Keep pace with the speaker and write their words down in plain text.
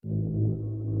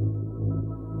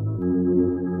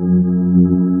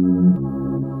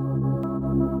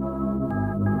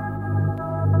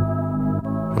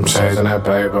chasing that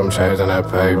paper, I'm chasing that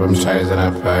paper, I'm chasing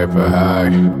that paper, aye.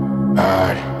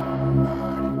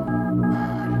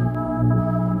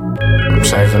 I'm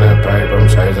chasing that paper, I'm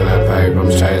chasing that paper, I'm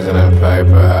chasing that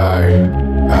paper, aye.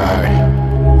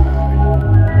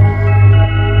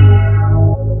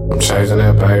 I'm chasing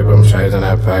that paper, I'm chasing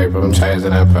that paper, I'm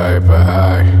chasing that paper,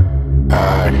 aye.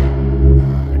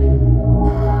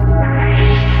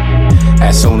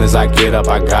 As soon as I get up,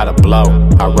 I gotta blow.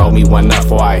 I roll me one up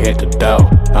before I hit the dough.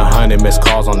 100 missed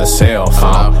calls on the cell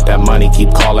phone. That money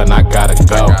keep calling, I gotta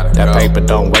go. That paper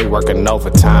don't wait, working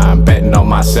overtime. Betting on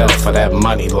myself for that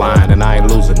money line. And I ain't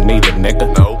losing neither,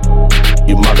 nigga. Nope.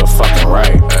 You motherfucking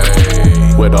right.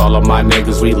 Hey. With all of my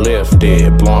niggas, we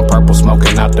lifted. Blowing purple,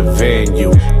 smoking out the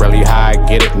venue. Really high,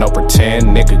 get it, no pretend.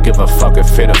 Nigga, give a fuck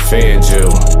if it offends you.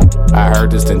 I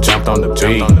heard this, then jumped on the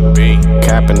beat.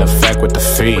 KappNeffect with the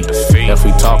feet. If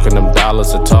we talking them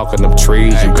dollars or talking them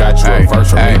trees, you got you a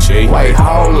verse from me, G. Wait,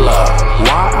 hold up.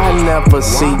 Why I never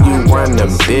see you run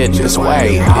them digits?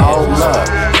 Wait, hold up.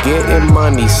 Getting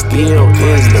money still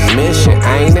is the mission,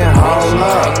 ain't it? Hold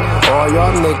up. All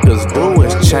y'all niggas do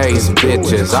is chase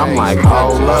bitches. I'm like,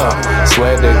 hold up.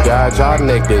 Swear to God, y'all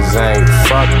niggas ain't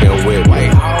fucking with me.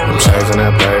 I'm chasing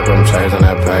that paper, I'm chasing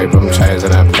that paper, I'm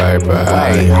chasing that paper.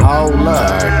 Wait, hold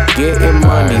up. Getting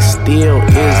money still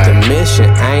is the mission,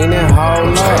 ain't it? Hold up.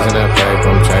 I'm chasing that paper,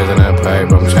 I'm chasing that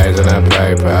paper, I'm chasing that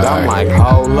paper. I'm like,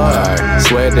 hold up.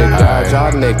 Swear to God,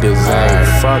 y'all niggas ain't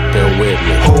fucking with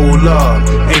me. Hold up.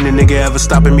 Ain't a nigga ever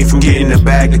stopping me from getting the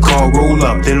bag, the car roll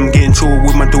up. Then I'm getting to it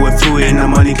with my do it fluid. And the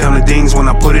money counting things when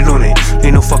I put it on it.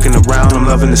 Ain't no fucking around, I'm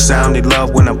loving the sound. They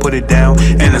love when I put it down.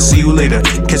 And I see you later.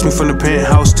 Catch me from the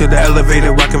penthouse to the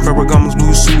elevator. Rockin' Ferragamo's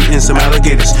blue suit and some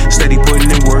alligators. Steady putting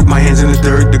in work, my hands in the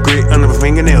dirt, the grit under my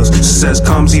fingernails. Success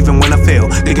comes even when I fail.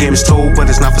 The game is told, but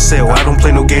it's not for sale. I don't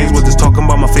play no games, whether it's talking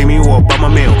about my fame or about my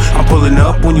mail. I'm pulling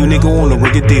up when you nigga on a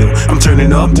wicked deal. I'm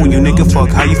turning up when you nigga fuck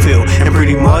how you feel. And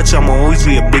pretty much I'ma always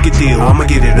be a bigger deal. I'ma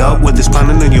get it up, whether it's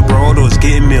pounding on your broad or it's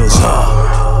getting meals.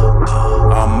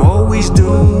 I'm always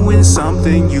doing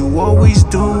something, you always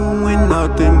doing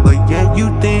nothing. But yet you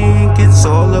think it's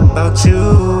all about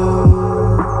you.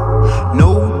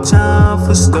 No time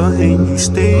for stunting, you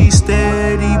stay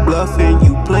steady bluffing.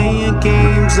 You playing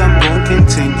games, I'm gon'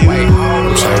 continue.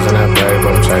 I'm chasing that paper,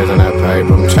 I'm chasing that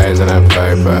paper, I'm chasing that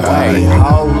paper. Wait,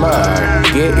 hold up.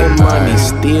 Getting money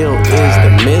still is the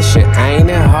mission, ain't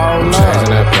it? Hold up. I'm chasing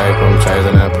that paper, I'm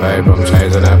chasing that paper, I'm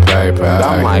chasing that paper.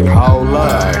 I'm like, hold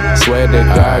up. Swear to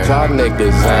God, y'all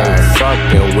niggas ain't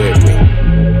fucking with me.